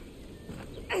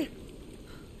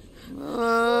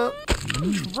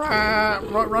 Right,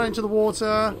 run into the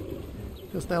water.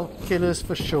 Because they'll kill us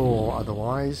for sure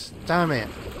otherwise. Damn it.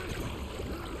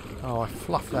 Oh, I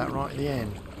fluffed that right at the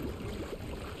end.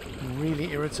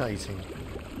 Really irritating.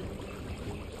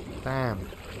 Damn.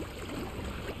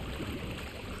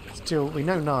 Still, we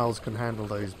know Niles can handle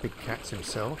those big cats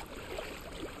himself.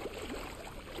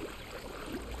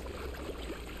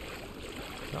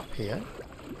 Up here.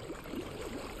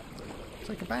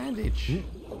 Take a bandage.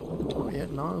 Oh yeah,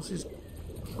 Niles is...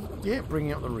 Yeah,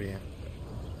 bringing up the rear.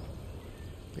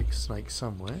 Big snake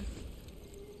somewhere.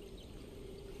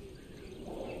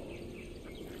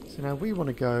 So now we want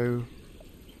to go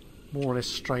more or less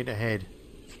straight ahead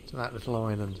to that little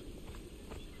island.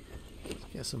 Let's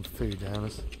get some food down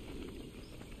us.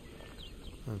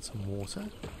 And some water.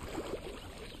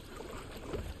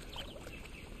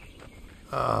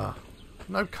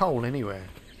 No coal anywhere.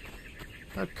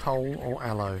 No coal or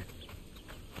aloe.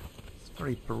 It's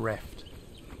very bereft.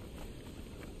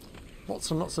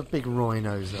 Lots and lots of big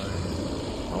rhinos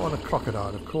though. I want a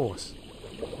crocodile, of course.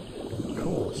 Of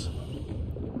course.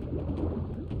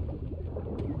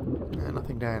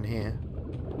 Nothing down here.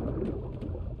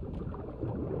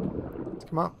 Let's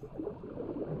come up.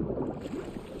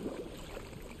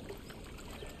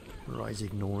 Right, he's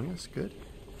ignoring us. Good.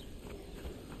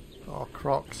 Oh,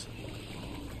 crocs.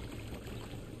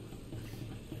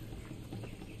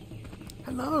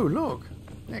 Hello, look.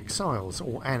 Exiles,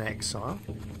 or an exile.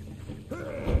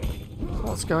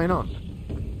 What's going on?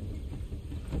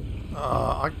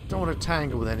 I don't want to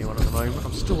tangle with anyone at the moment.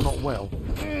 I'm still not well.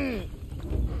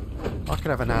 I could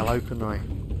have an aloe, couldn't I?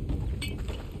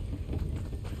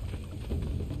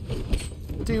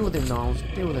 Deal with him, Niles.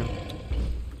 Deal with him.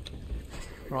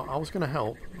 Right, I was going to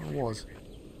help. I was.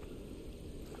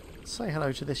 Say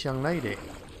hello to this young lady.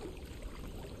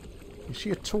 Is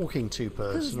she a talking to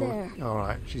person? Who's there?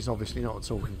 Alright, she's obviously not a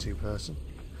talking to person.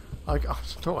 I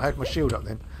thought I had my shield up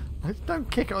then. Don't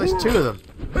kick it, there's two of them.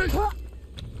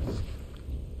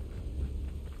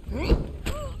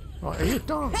 Right, are you a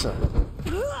dancer?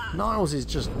 Niles is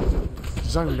just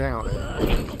zoned out there.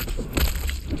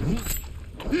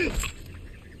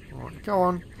 Right, go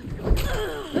on.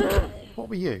 What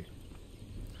were you?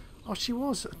 Oh, she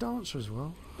was a dancer as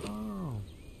well. Oh.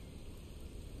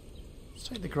 Let's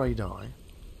take the grey dye.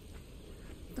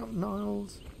 Not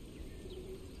Niles.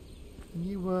 And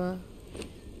you were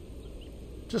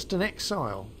just an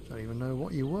exile. Don't even know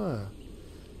what you were.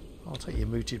 I'll take your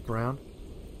mooted brown.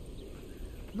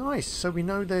 Nice, so we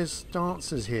know there's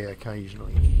dancers here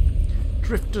occasionally.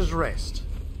 Drifter's Rest.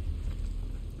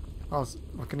 Oh,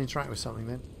 I can interact with something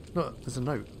then. Look, there's a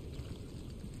note.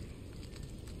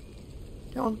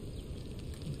 Come on.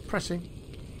 Pressing.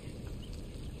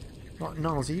 Right,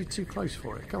 Niles, are you too close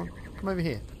for it? Come on, come over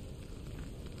here.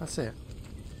 That's it.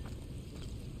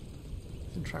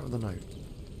 Let's interact with the note.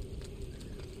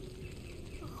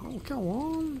 Oh, go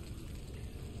on.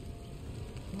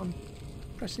 I'm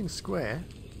pressing square.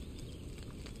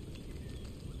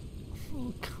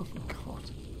 Oh,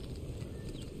 God.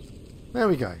 There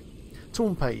we go.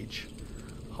 Torn page.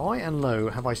 High and low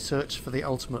have I searched for the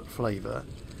ultimate flavour,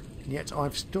 and yet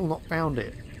I've still not found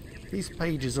it. These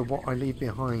pages are what I leave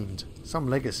behind. Some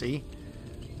legacy.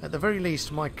 At the very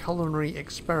least, my culinary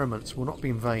experiments will not be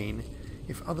in vain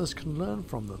if others can learn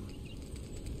from them.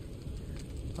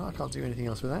 Oh, I can't do anything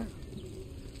else with that.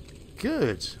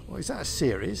 Good. Well, is that a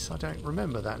series? I don't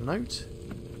remember that note.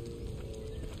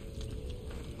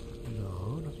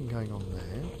 No, nothing going on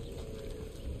there.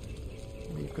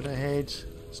 We've got to head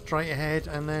straight ahead,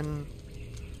 and then...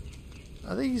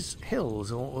 Are these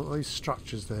hills or those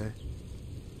structures there?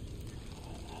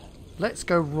 Let's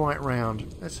go right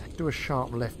round. Let's do a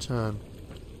sharp left turn.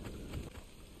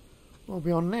 Well,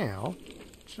 we are now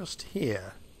just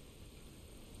here.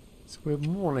 So we're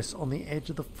more or less on the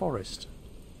edge of the forest.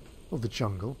 Or the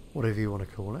jungle, whatever you want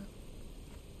to call it.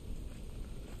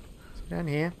 So down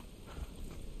here.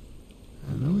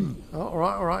 Oh,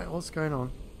 alright, what's going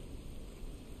on?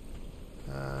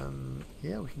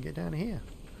 Yeah, we can get down here.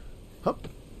 Hup.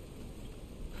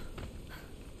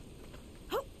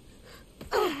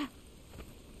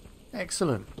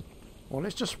 Excellent. Well,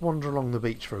 let's just wander along the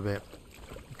beach for a bit.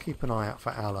 Keep an eye out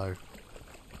for aloe.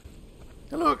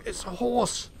 Hey, look, it's a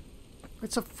horse.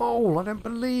 It's a foal. I don't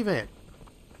believe it.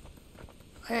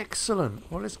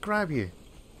 Excellent. Well, let's grab you.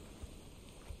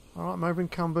 Alright, I'm over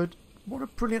encumbered. What a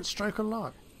brilliant stroke of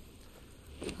luck.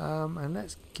 And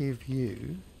let's give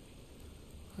you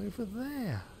over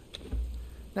there.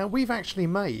 Now, we've actually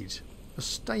made a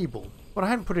stable, but I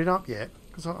hadn't put it up yet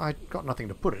because I got nothing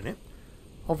to put in it.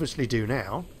 Obviously do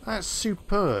now. That's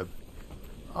superb.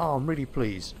 Oh, I'm really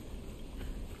pleased.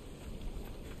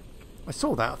 I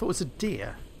saw that. I thought it was a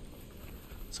deer.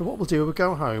 So what we'll do, we'll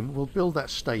go home, we'll build that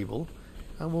stable,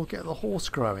 and we'll get the horse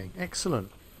growing.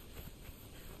 Excellent.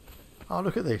 Oh,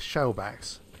 look at this.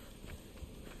 Shellbacks.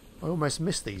 I almost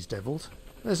missed these devils.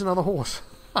 There's another horse.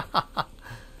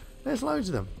 There's loads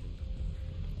of them.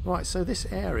 Right, so this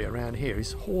area around here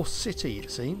is Horse City,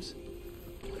 it seems.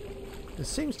 There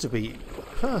seems to be a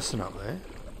person up there.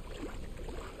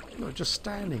 Look, just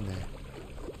standing there.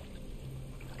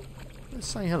 Let's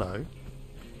say hello.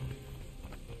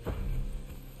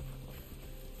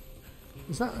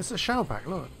 It's a shellback,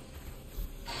 look.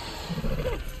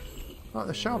 Right,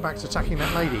 the shellback's attacking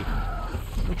that lady.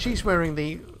 And she's wearing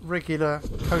the regular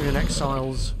Conan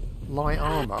Exiles light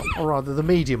armour, or rather the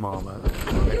medium armour.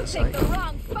 Let's say. The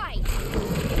wrong fight.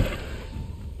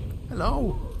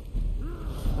 Hello.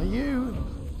 Are you?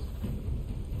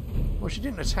 Well, she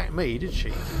didn't attack me, did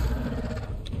she?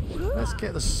 Let's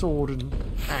get the sword and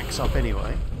axe up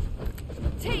anyway.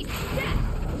 Take that.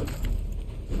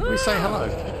 Can we say hello?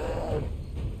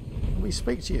 Can we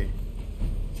speak to you?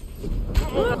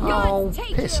 Oh,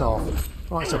 piss off.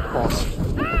 Right, it's a boss.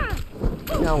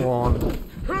 Go on.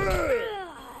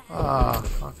 Ah,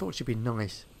 I thought she'd be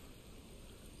nice.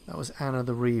 That was Anna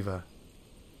the Reaver.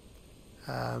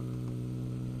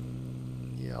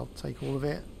 Yeah, I'll take all of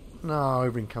it. No,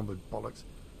 over encumbered bollocks.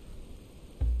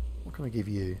 What can I give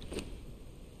you?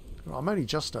 Well, I'm only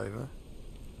just over.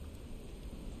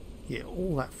 Yeah,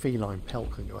 all that feline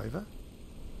pelt can go over.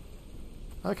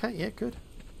 Okay, yeah, good.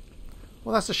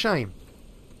 Well, that's a shame.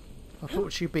 I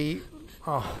thought she'd be...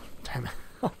 Oh, damn it.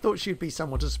 I thought she'd be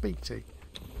someone to speak to.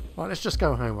 Right, let's just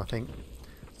go home, I think.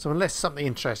 So unless something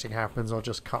interesting happens, I'll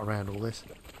just cut around all this.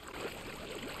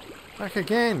 Back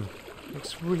again.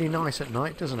 Looks really nice at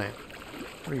night, doesn't it?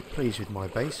 Very pleased with my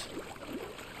base.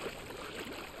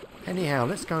 Anyhow,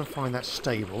 let's go and find that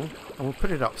stable, and we'll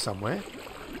put it up somewhere.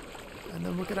 And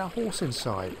then we'll get our horse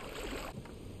inside.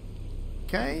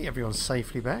 Okay, everyone's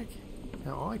safely back.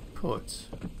 Now I put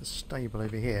the stable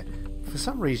over here. For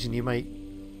some reason you make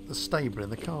the stable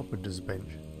in the carpenter's bench.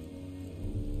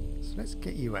 So let's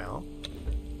get you out.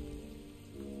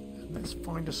 And let's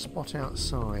find a spot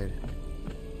outside.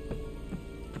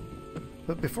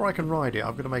 But before I can ride it,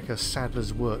 I've got to make a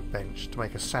saddler's workbench to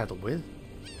make a saddle with.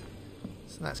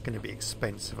 So that's going to be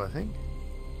expensive, I think.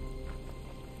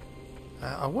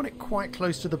 I want it quite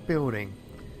close to the building.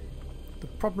 The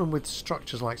problem with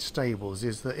structures like stables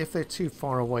is that if they're too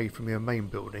far away from your main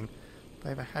building, they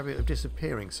have a habit of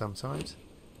disappearing sometimes.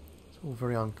 It's all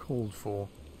very uncalled for.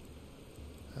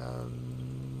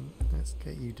 Let's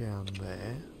get you down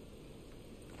there.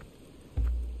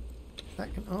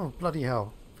 That can, oh, bloody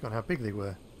hell. I forgot how big they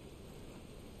were.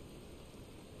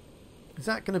 Is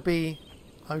that going to be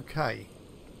okay?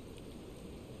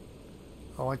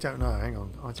 Oh, I don't know. Hang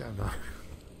on. I don't know.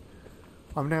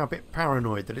 I'm now a bit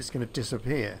paranoid that it's going to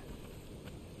disappear.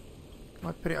 If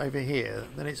I put it over here,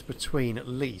 then it's between at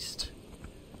least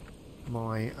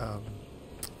my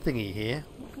thingy here.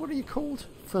 What are you called?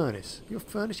 Furnace. Your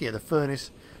furnace? Yeah, the furnace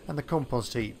and the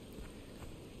compost heap.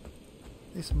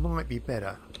 This might be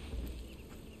better.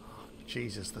 Oh,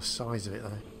 Jesus, the size of it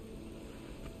though.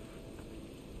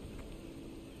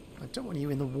 I don't want you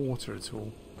in the water at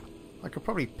all. I could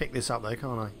probably pick this up though,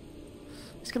 can't I?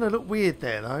 It's going to look weird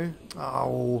there though.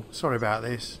 Oh, sorry about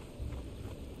this.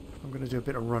 I'm going to do a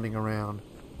bit of running around.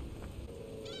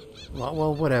 Right,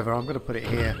 well, whatever. I'm going to put it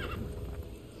here.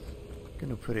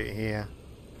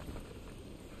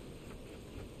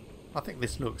 I think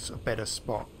this looks a better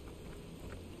spot.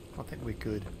 I think we're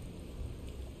good.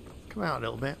 Come out a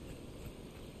little bit.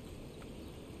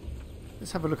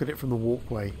 Let's have a look at it from the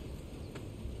walkway.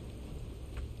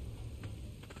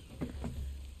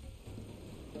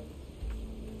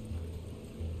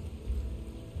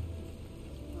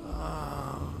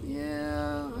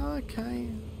 Yeah, okay.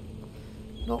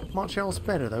 Not much else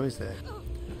better though, is there?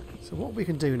 So what we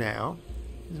can do now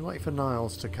is wait for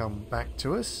Niles to come back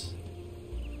to us.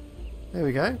 There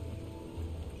we go.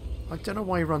 I don't know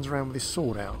why he runs around with his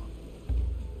sword out.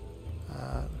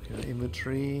 Look at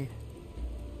inventory.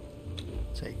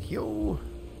 Take you.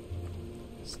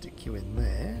 Stick you in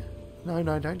there. No,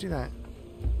 don't do that.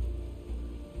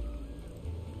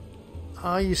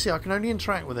 You see, I can only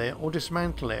interact with it or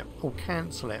dismantle it or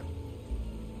cancel it.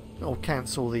 Or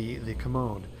cancel the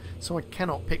command. So I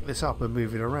cannot pick this up and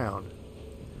move it around.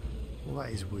 Well,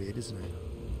 that is weird, isn't it?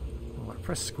 Alright,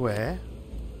 press square.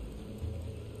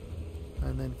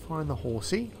 And then find the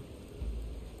horsey.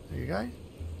 There you go.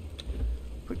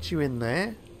 Put you in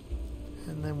there.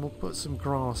 And then we'll put some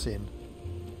grass in.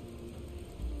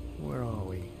 Where are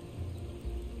we?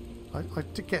 I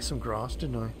did get some grass,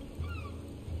 didn't I?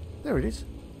 There it is.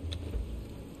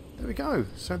 There we go.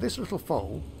 So this little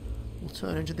foal will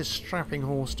turn into this strapping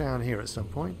horse down here at some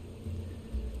point.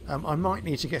 I might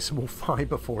need to get some more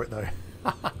fibre for it though.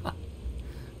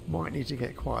 Might need to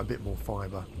get quite a bit more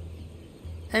fibre.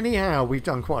 Anyhow, we've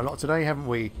done quite a lot today, haven't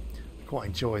we? Quite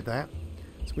enjoyed that.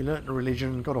 So we learnt a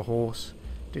religion, got a horse,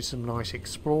 did some nice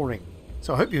exploring.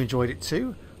 So I hope you enjoyed it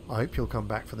too. I hope you'll come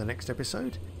back for the next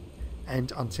episode.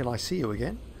 And until I see you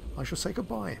again, I shall say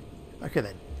goodbye. Okay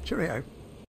then, cheerio.